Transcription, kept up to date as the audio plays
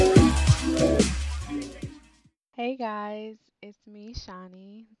Hey guys, it's me,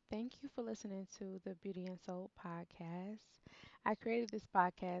 Shawnee. Thank you for listening to the Beauty and Soul podcast. I created this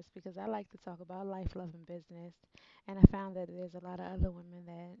podcast because I like to talk about life, love, and business, and I found that there's a lot of other women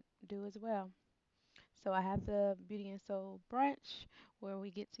that do as well. So I have the Beauty and Soul brunch where we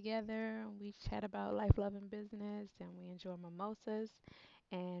get together, we chat about life, love, and business, and we enjoy mimosas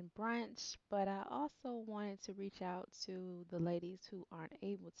and brunch. But I also wanted to reach out to the ladies who aren't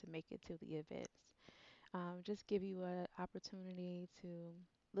able to make it to the events, just give you an opportunity to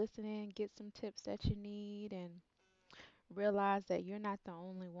listen in, get some tips that you need, and realize that you're not the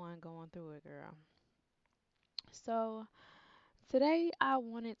only one going through it, girl. So, today I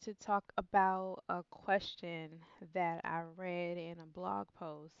wanted to talk about a question that I read in a blog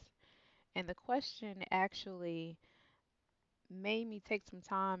post. And the question actually made me take some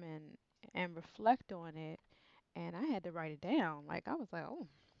time and reflect on it. And I had to write it down. Like, I was like, oh,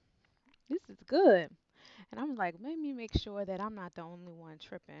 this is good. And I was like, let me make sure that I'm not the only one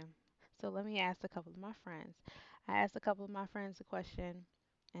tripping. So let me ask a couple of my friends. I asked a couple of my friends a question,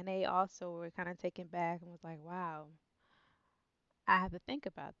 and they also were kind of taken back and was like, wow, I have to think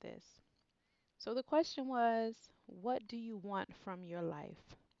about this. So the question was, what do you want from your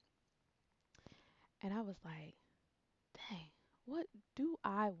life? And I was like, dang, what do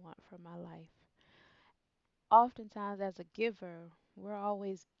I want from my life? Oftentimes, as a giver, we're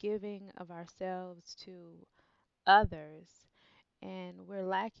always giving of ourselves to others, and we're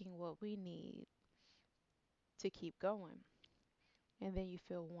lacking what we need to keep going. And then you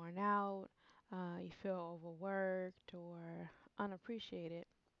feel worn out, you feel overworked or unappreciated.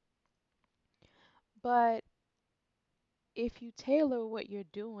 But if you tailor what you're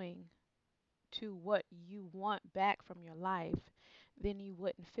doing to what you want back from your life, then you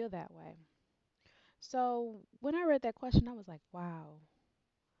wouldn't feel that way. So when I read that question, I was like, wow,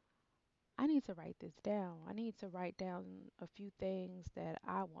 I need to write this down. I need to write down a few things that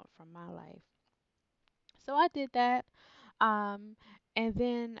I want from my life. So I did that. Um, and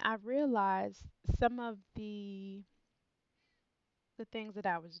then I realized some of the things that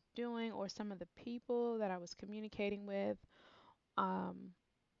I was doing or some of the people that I was communicating with, um,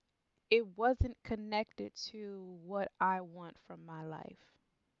 it wasn't connected to what I want from my life.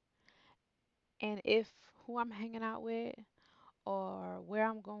 And if who I'm hanging out with or where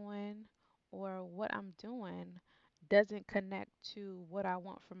I'm going or what I'm doing doesn't connect to what I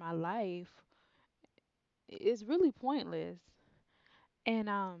want for my life, it's really pointless. And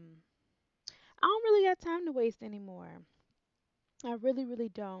I don't really have time to waste anymore. I really, really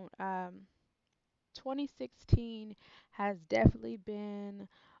don't. 2016 has definitely been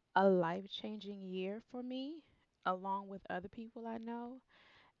a life changing year for me, along with other people I know.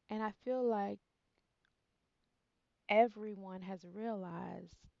 And I feel like everyone has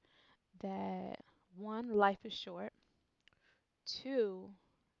realized that one, life is short, two,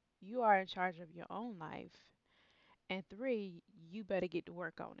 you are in charge of your own life, and three, you better get to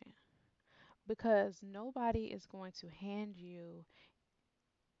work on it because nobody is going to hand you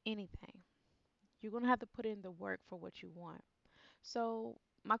anything. You're going to have to put in the work for what you want. So,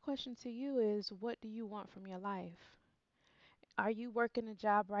 my question to you is what do you want from your life? Are you working a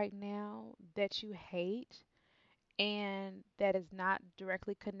job right now that you hate and that is not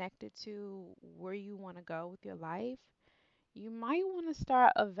directly connected to where you want to go with your life? You might want to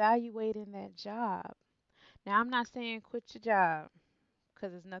start evaluating that job. Now, I'm not saying quit your job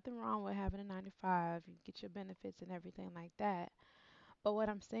because there's nothing wrong with having a 9 to 5, you get your benefits and everything like that. But what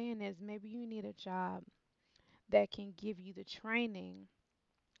I'm saying is maybe you need a job that can give you the training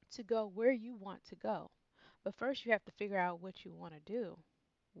to go where you want to go. But first, you have to figure out what you want to do.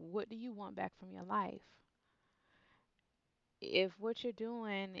 What do you want back from your life? If what you're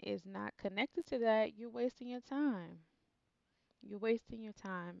doing is not connected to that, you're wasting your time. You're wasting your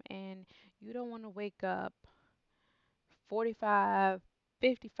time, and you don't want to wake up 45,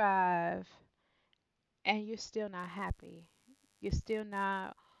 55, and you're still not happy. You're still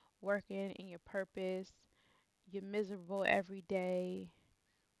not working in your purpose. You're miserable every day,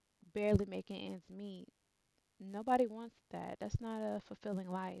 barely making ends meet. Nobody wants that. That's not a fulfilling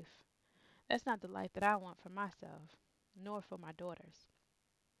life. That's not the life that I want for myself, nor for my daughters.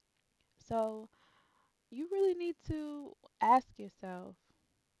 So, you really need to ask yourself,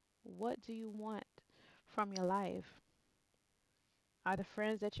 what do you want from your life? Are the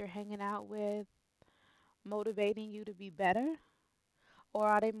friends that you're hanging out with motivating you to be better, or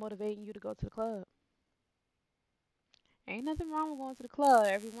are they motivating you to go to the club? Ain't nothing wrong with going to the club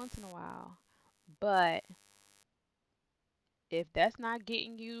every once in a while, but if that's not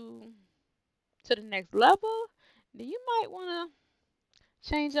getting you to the next level, then you might want to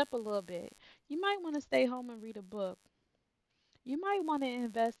change up a little bit. You might want to stay home and read a book. You might want to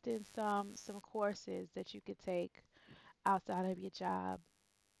invest in some courses that you could take outside of your job,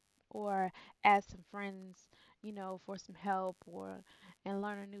 or ask some friends, for some help, or and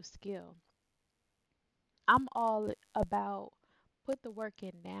learn a new skill. I'm all about put the work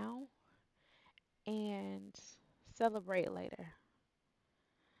in now and celebrate later.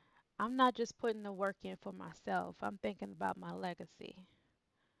 I'm not just putting the work in for myself. I'm thinking about my legacy.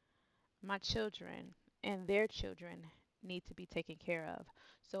 My children and their children need to be taken care of.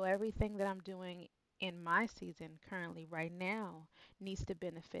 So everything that I'm doing in my season currently right now needs to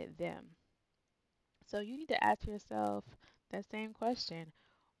benefit them. So you need to ask yourself that same question.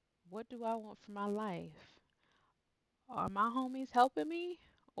 What do I want for my life? Are my homies helping me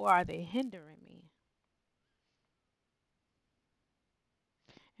or are they hindering me?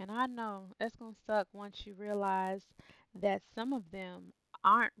 And I know that's going to suck once you realize that some of them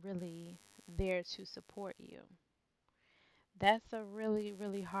aren't really there to support you. That's a really,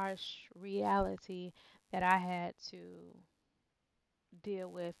 really harsh reality that I had to deal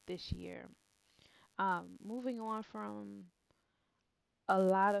with this year. Moving on from a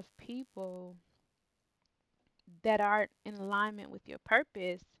lot of people that aren't in alignment with your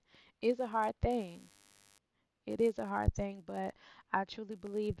purpose is a hard thing. It is a hard thing, but I truly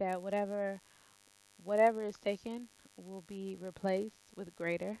believe that whatever is taken will be replaced with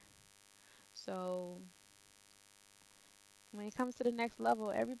greater. So when it comes to the next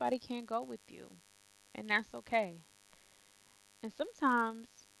level, everybody can't go with you, and that's okay. And sometimes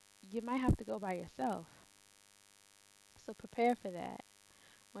you might have to go by yourself. So prepare for that.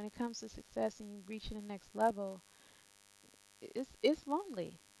 When it comes to success and you reaching the next level, it's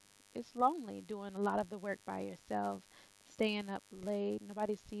lonely. It's lonely doing a lot of the work by yourself, staying up late.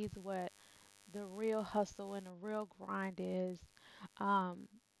 Nobody sees what the real hustle and the real grind is. Um,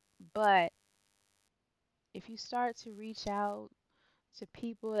 but if you start to reach out to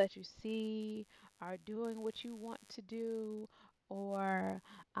people that you see are doing what you want to do, or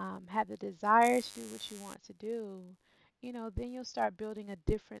have the desire to do what you want to do, then you'll start building a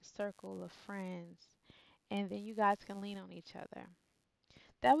different circle of friends, and then you guys can lean on each other.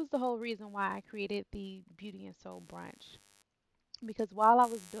 That was the whole reason why I created the Beauty and Soul Brunch. Because while I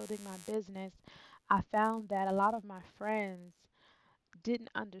was building my business, I found that a lot of my friends didn't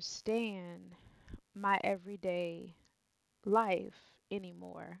understand my everyday life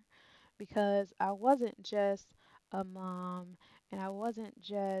anymore, because I wasn't just a mom, and I wasn't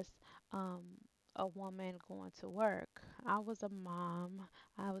just um, a woman going to work. I was a mom.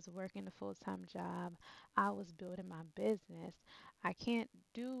 I was working a full time job. I was building my business. I can't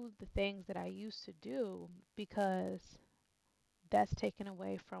do the things that I used to do because that's taken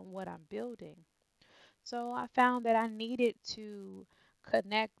away from what I'm building. So I found that I needed to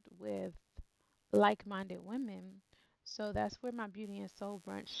connect with like minded women. So that's where my Beauty and Soul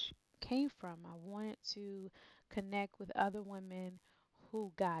Brunch came from. I wanted to connect with other women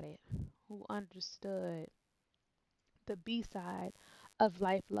who got it, who understood the B side of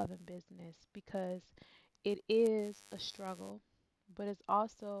life, love, and business, because it is a struggle, but it's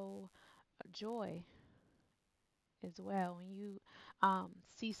also a joy as well. When you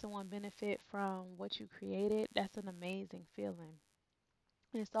see someone benefit from what you created, that's an amazing feeling.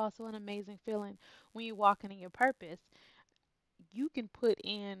 And it's also an amazing feeling when you're walking in your purpose. You can put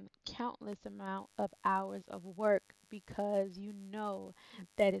in countless amount of hours of work because you know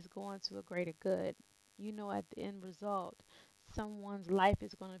that it's going to a greater good. You know at the end result, someone's life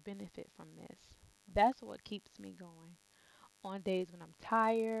is going to benefit from this. That's what keeps me going. On days when I'm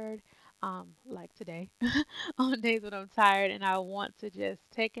tired, like today, on days when I'm tired and I want to just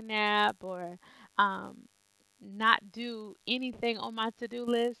take a nap, or um, not do anything on my to-do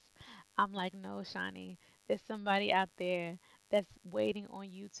list, I'm like, no, Shawnee, there's somebody out there that's waiting on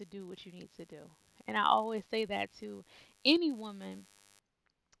you to do what you need to do. And I always say that to any woman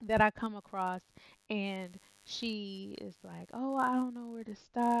that I come across, and she is like, oh, I don't know where to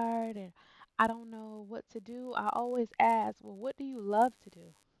start, and I don't know what to do. I always ask, well, what do you love to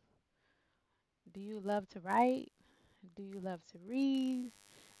do? Do you love to write? Do you love to read?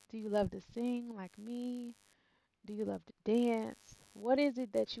 Do you love to sing like me? Do you love to dance? What is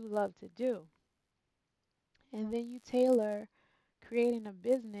it that you love to do? And then you tailor creating a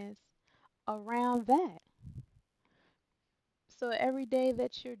business around that. So every day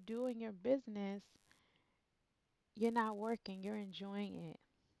that you're doing your business, you're not working, you're enjoying it.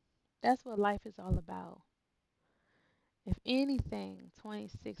 That's what life is all about. If anything,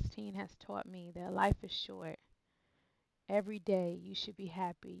 2016 has taught me that life is short. Every day you should be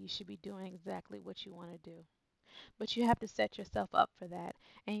happy. You should be doing exactly what you want to do. But you have to set yourself up for that.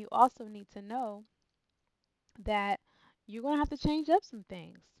 And you also need to know that you're going to have to change up some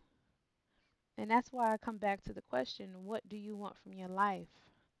things. And that's why I come back to the question, what do you want from your life?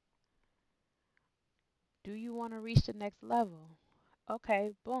 Do you want to reach the next level?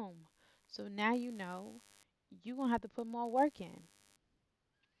 Okay, boom. So now you know you're going to have to put more work in.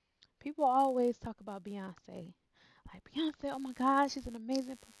 People always talk about Beyonce. Like, Beyonce, oh my God, she's an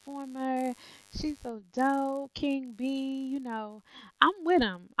amazing performer. She's so dope. King B, I'm with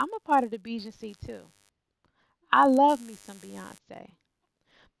him. I'm a part of the BGC too. I love me some Beyonce.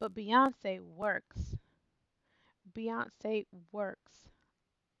 But Beyonce works. Beyonce works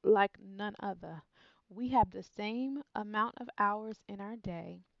like none other. We have the same amount of hours in our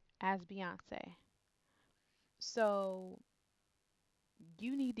day as Beyonce. So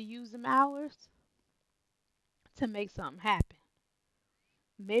you need to use them hours to make something happen.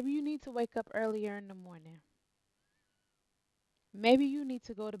 Maybe you need to wake up earlier in the morning. Maybe you need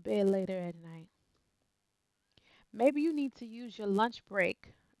to go to bed later at night. Maybe you need to use your lunch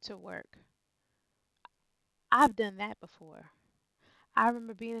break to work. I've done that before. I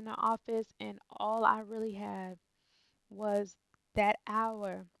remember being in the office and all I really had was that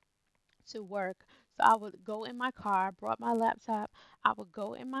hour to work. So I would go in my car, brought my laptop, I would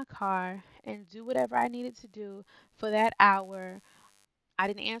go in my car and do whatever I needed to do for that hour. I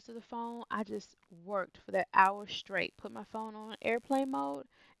didn't answer the phone. I just worked for that hour straight. Put my phone on airplane mode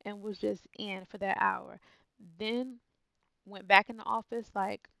and was just in for that hour. Then went back in the office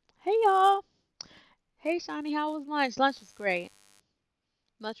like, "Hey y'all. Hey Shawnee, how was lunch?" Lunch was great.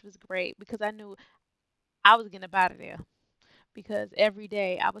 Lunch was great because I knew I was getting up out of there because every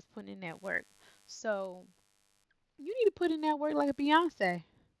day I was putting in that work. So you need to put in that work like a Beyonce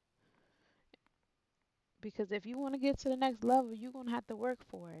because if you want to get to the next level, you're going to have to work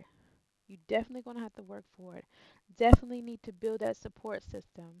for it. You definitely going to have to work for it. Definitely need to build that support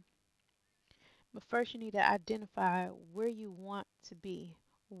system. But first, you need to identify where you want to be.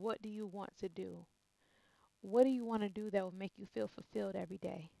 What do you want to do? What do you want to do that will make you feel fulfilled every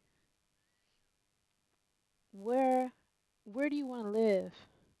day? Where where do you want to live?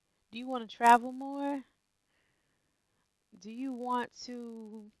 Do you want to travel more? Do you want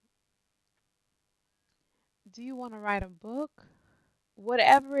to write a book?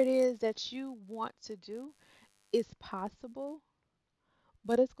 Whatever it is that you want to do is possible,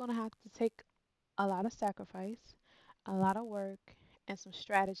 but it's going to have to take a lot of sacrifice, a lot of work, and some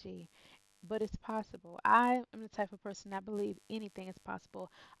strategy. But it's possible. I am the type of person that believe anything is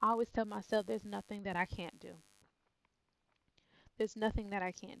possible. I always tell myself there's nothing that I can't do. There's nothing that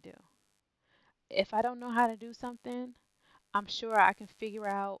I can't do. If I don't know how to do something, I'm sure I can figure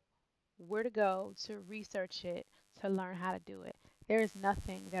out where to go to research it to learn how to do it. There is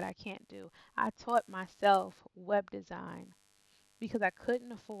nothing that I can't do. I taught myself web design because I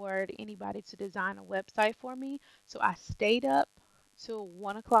couldn't afford anybody to design a website for me. So I stayed up till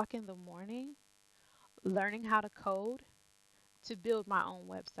 1 o'clock in the morning learning how to code to build my own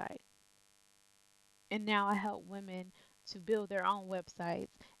website. And now I help women to build their own websites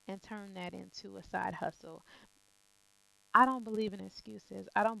and turn that into a side hustle. I don't believe in excuses.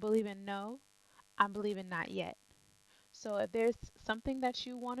 I don't believe in no. I believe in not yet. So if there's something that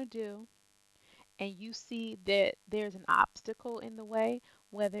you want to do and you see that there's an obstacle in the way,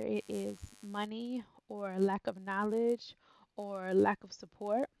 whether it is money or lack of knowledge or lack of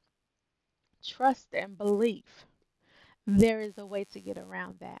support, trust and belief there is a way to get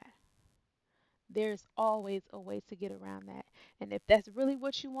around that. There's always a way to get around that. And if that's really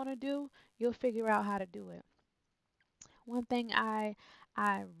what you want to do, you'll figure out how to do it. One thing I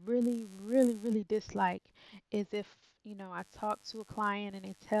really, really, really dislike is if, I talk to a client and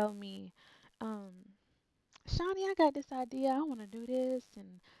they tell me, um, Shawnee, I got this idea. I want to do this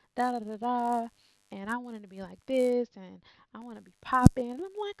and da da da da. And I want it to be like this and I want to be popping. And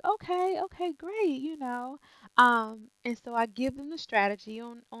I'm like, okay, okay, great, And so I give them the strategy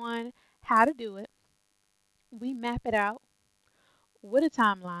on how to do it. We map it out with a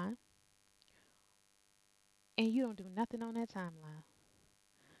timeline, and you don't do nothing on that timeline.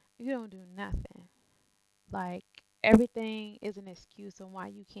 You don't do nothing. Like everything is an excuse on why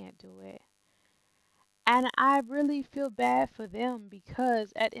you can't do it. And I really feel bad for them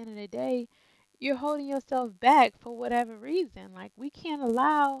because at the end of the day, you're holding yourself back for whatever reason. Like we can't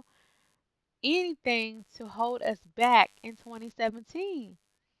allow anything to hold us back in 2017.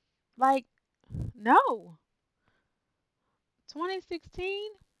 Like no.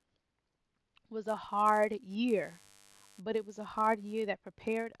 2016 was a hard year, but it was a hard year that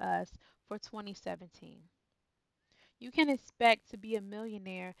prepared us for 2017. You can expect to be a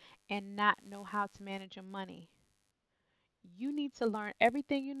millionaire and not know how to manage your money. You need to learn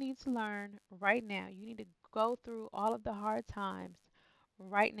everything you need to learn right now. You need to go through all of the hard times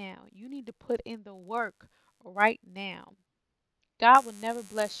right now. You need to put in the work right now. God will never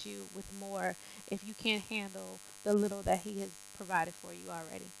bless you with more if you can't handle the little that He has provided for you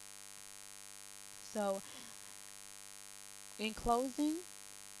already. So, in closing,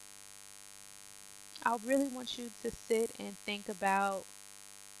 I really want you to sit and think about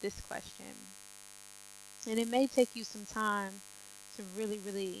this question. And it may take you some time to really,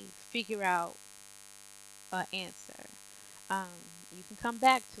 really figure out an answer. Um, you can come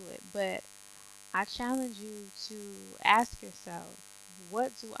back to it, but I challenge you to ask yourself,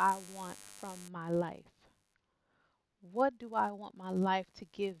 what do I want from my life? What do I want my life to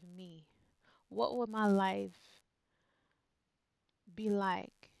give me? What would my life be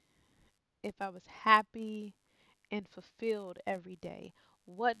like if I was happy and fulfilled every day?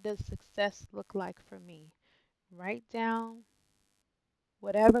 What does success look like for me? Write down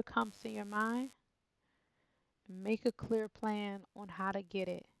whatever comes to your mind and make a clear plan on how to get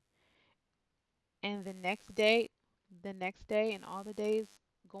it. And the next day, and all the days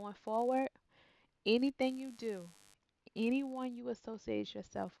going forward, anything you do, anyone you associate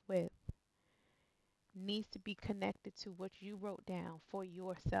yourself with, needs to be connected to what you wrote down for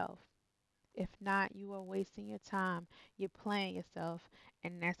yourself. If not, you are wasting your time. You're playing yourself,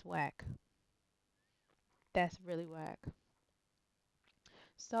 and that's whack. That's really whack.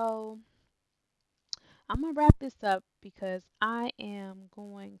 So, I'm going to wrap this up because I am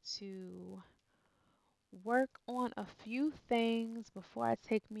going to work on a few things before I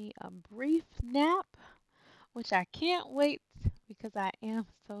take me a brief nap, which I can't wait because I am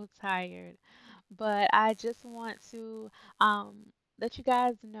so tired. But I just want to let you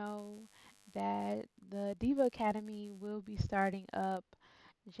guys know that the Diva Academy will be starting up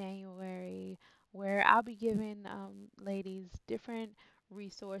January, where I'll be giving ladies different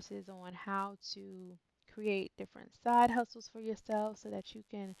resources on how to create different side hustles for yourself so that you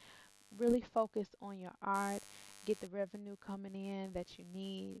can really focus on your art, get the revenue coming in that you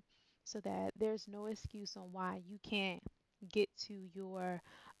need so that there's no excuse on why you can't get to your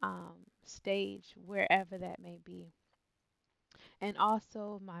stage wherever that may be. And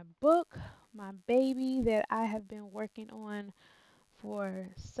also, my book, my baby that I have been working on for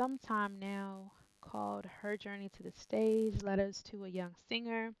some time now, called Her Journey to the Stage Letters to a Young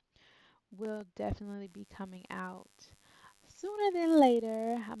Singer, will definitely be coming out sooner than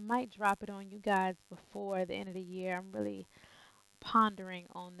later. I might drop it on you guys before the end of the year. I'm really pondering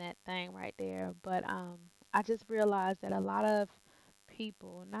on that thing right there. But I just realized that a lot of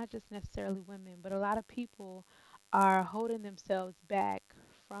people, not just necessarily women, but a lot of people are holding themselves back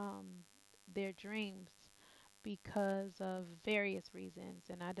from their dreams because of various reasons.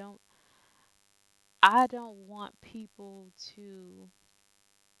 And I don't want people to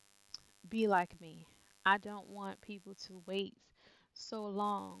be like me. I don't want people to wait so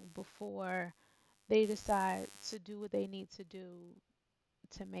long before they decide to do what they need to do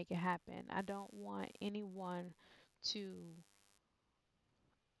to make it happen. I don't want anyone to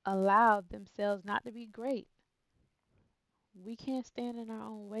allow themselves not to be great. We can't stand in our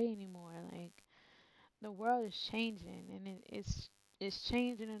own way anymore. Like the world is changing and it's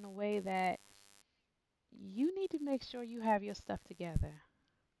changing in a way that you need to make sure you have your stuff together.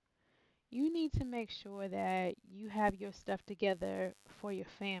 You need to make sure that you have your stuff together for your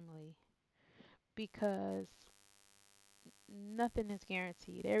family because nothing is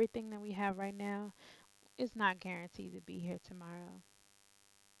guaranteed. Everything that we have right now is not guaranteed to be here tomorrow.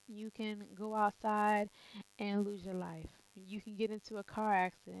 You can go outside and lose your life. You can get into a car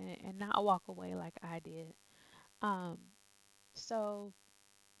accident and not walk away like I did. Um, so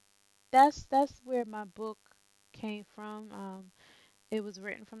that's where my book came from. It was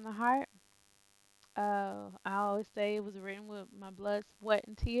written from the heart. I always say it was written with my blood, sweat,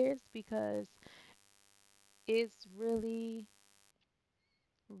 and tears because it's really,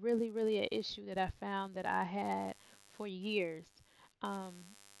 really, really an issue that I found that I had for years. Um,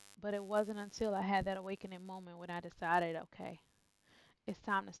 but it wasn't until I had that awakening moment when I decided, okay, it's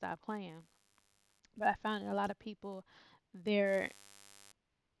time to stop playing. But I found that a lot of people, they're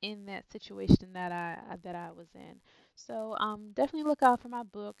in that situation that I was in. So definitely look out for my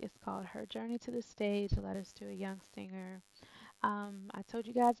book. It's called Her Journey to the Stage: Letters to a Young Singer. I told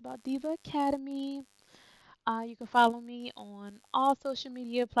you guys about Diva Academy. You can follow me on all social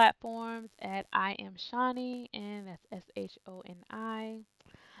media platforms at I am Shawnee, and that's SHONI.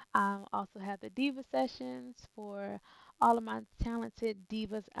 Also have the Diva sessions for all of my talented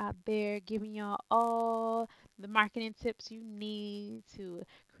divas out there, giving y'all all the marketing tips you need to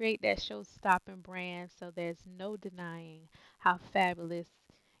create that show-stopping brand. So there's no denying how fabulous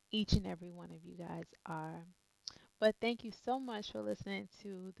each and every one of you guys are. But thank you so much for listening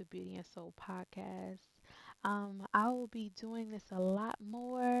to the Beauty and Soul podcast. I will be doing this a lot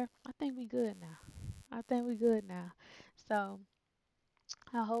more. I think we good now. I think we good now. So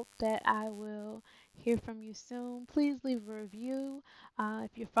I hope that I will hear from you soon. Please leave a review.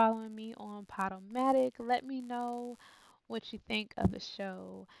 If you're following me on Podomatic, let me know what you think of the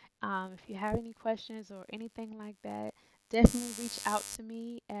show. If you have any questions or anything like that, definitely reach out to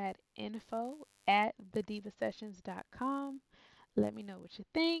me at info@thedivasessions.com. Let me know what you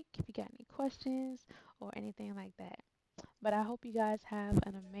think, if you got any questions or anything like that. But I hope you guys have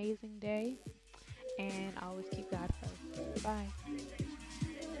an amazing day and always keep God first. Bye.